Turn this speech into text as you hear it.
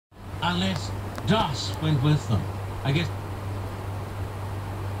unless Doss went with them. I guess...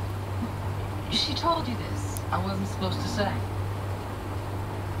 She told you this. I wasn't supposed to say.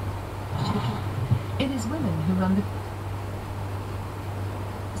 It is women who run the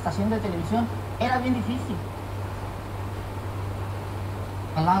estación de televisión. Era bien difícil.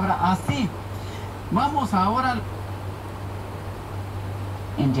 Palabra así. Vamos ahora.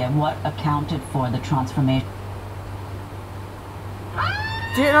 India, what accounted for the transformation?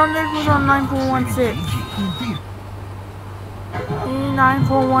 Didn't was on 9416.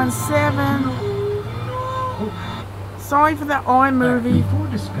 9417. Sorry for that iMovie. Before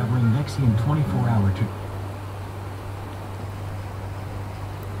discovering Nexium 24-hour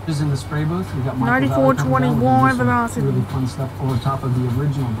is in the spray booth. We got 9421 velocity. Really fun stuff over top of the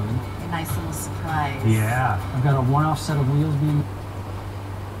original boat. A nice little surprise. Yeah, I've got a one-off set of wheels being.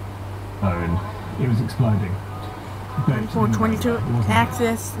 And it was exploding. 9422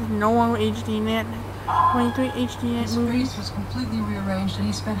 access normal HDNet. 23 HDNet His movies. face was completely rearranged and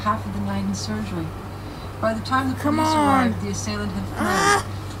he spent half of the night in surgery. By the time the Come police on. arrived, the assailant had fled.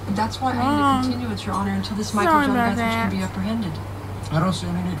 And that's why I need to continue it, Your Honor, until this Michael Sorry John about Bethridge can that. be apprehended. I don't see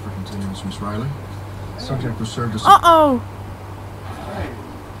any need for continuance, Miss Riley. Subject was served as... Uh-oh. Hey,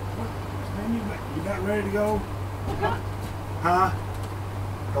 you not ready to go? Huh?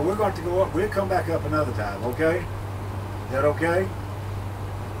 No, we're going to go up. We'll come back up another time, okay? Is that okay?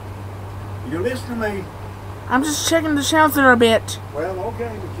 You listen to me. I'm just checking the shelter a bit. Well,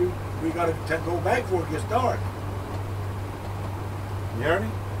 okay, but we got to go back before it gets dark. You hear me?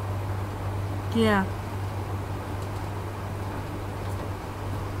 Yeah.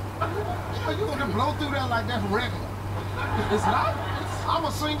 You gonna blow through that like that's regular? It's not. I'm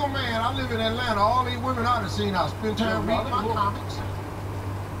a single man. I live in Atlanta. All these women I've seen, I spend time reading my comics.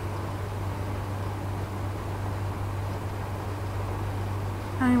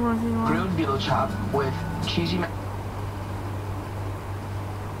 Grilled beetle chop with cheesy.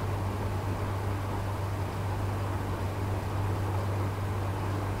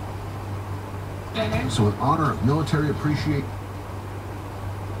 So in honor of military appreciation.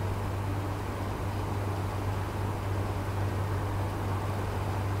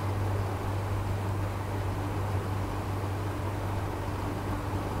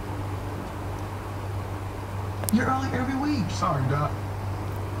 You're early every week. Sorry, Doc.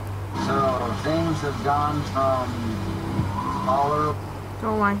 So things have gone from all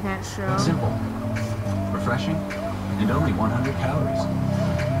Don't like that show. Simple, refreshing, and only 100 calories.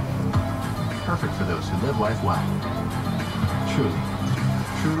 Perfect for those who live life well.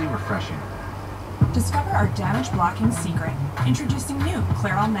 Truly refreshing. Discover our damage blocking secret. Introducing new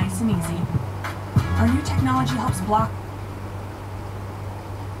Clairol Nice and Easy. Our new technology helps block.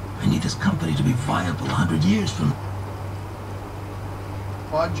 I need this company to be viable 100 years from.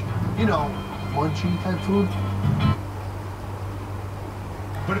 Fudge, you know, munchy type food.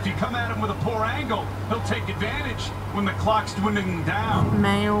 But if you come at him with a poor angle, he'll take advantage when the clock's dwindling down.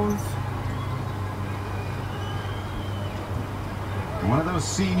 Males. One of those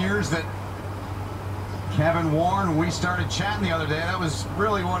seniors that Kevin Warren, we started chatting the other day, that was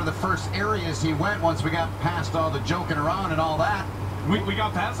really one of the first areas he went once we got past all the joking around and all that. We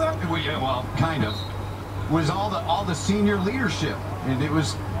got past that? Well, kind of. Was all the senior leadership. And it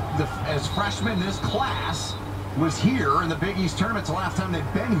was, as freshmen, this class was here in the Big East tournament's the last time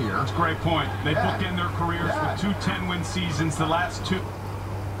they've been here. That's a great point. They bookend their careers with 2 10-win seasons, the last 2.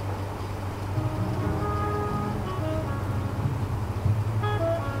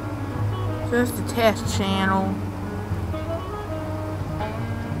 Just a test channel.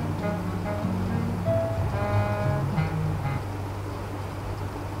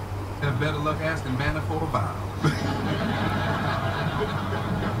 Have better luck asking Vanna for a vow.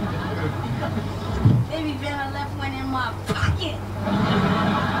 Baby Vanna left one in my pocket.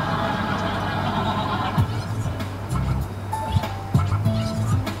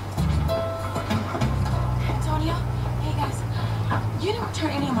 Antonio, hey guys, you didn't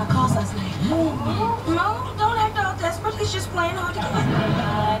return any of my calls last night. No, don't act all desperate. It's just playing hard to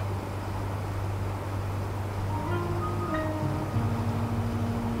get.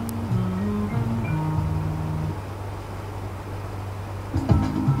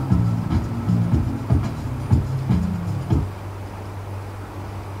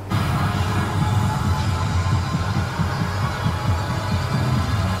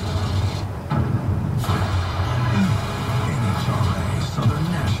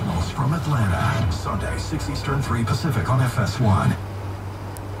 Atlanta, Sunday, 6 Eastern, 3 Pacific on FS1.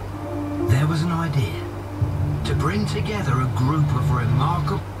 There was an idea to bring together a group of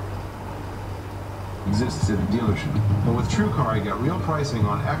remarkable... exists at a dealership. But with TrueCar, I get real pricing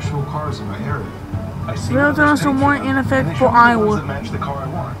on actual cars in my area. I see Real what others Dinosaur pay for Warrant them, in and effect they for show me the ones Iowa. that match the car I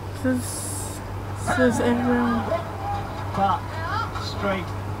want. Says everyone. Cut straight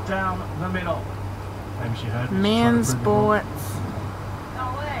down the middle. Maybe she heard. Men's sports.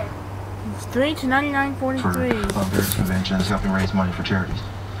 It's 3 to 99.43. Various conventions helping raise money for charities.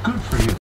 Good for you.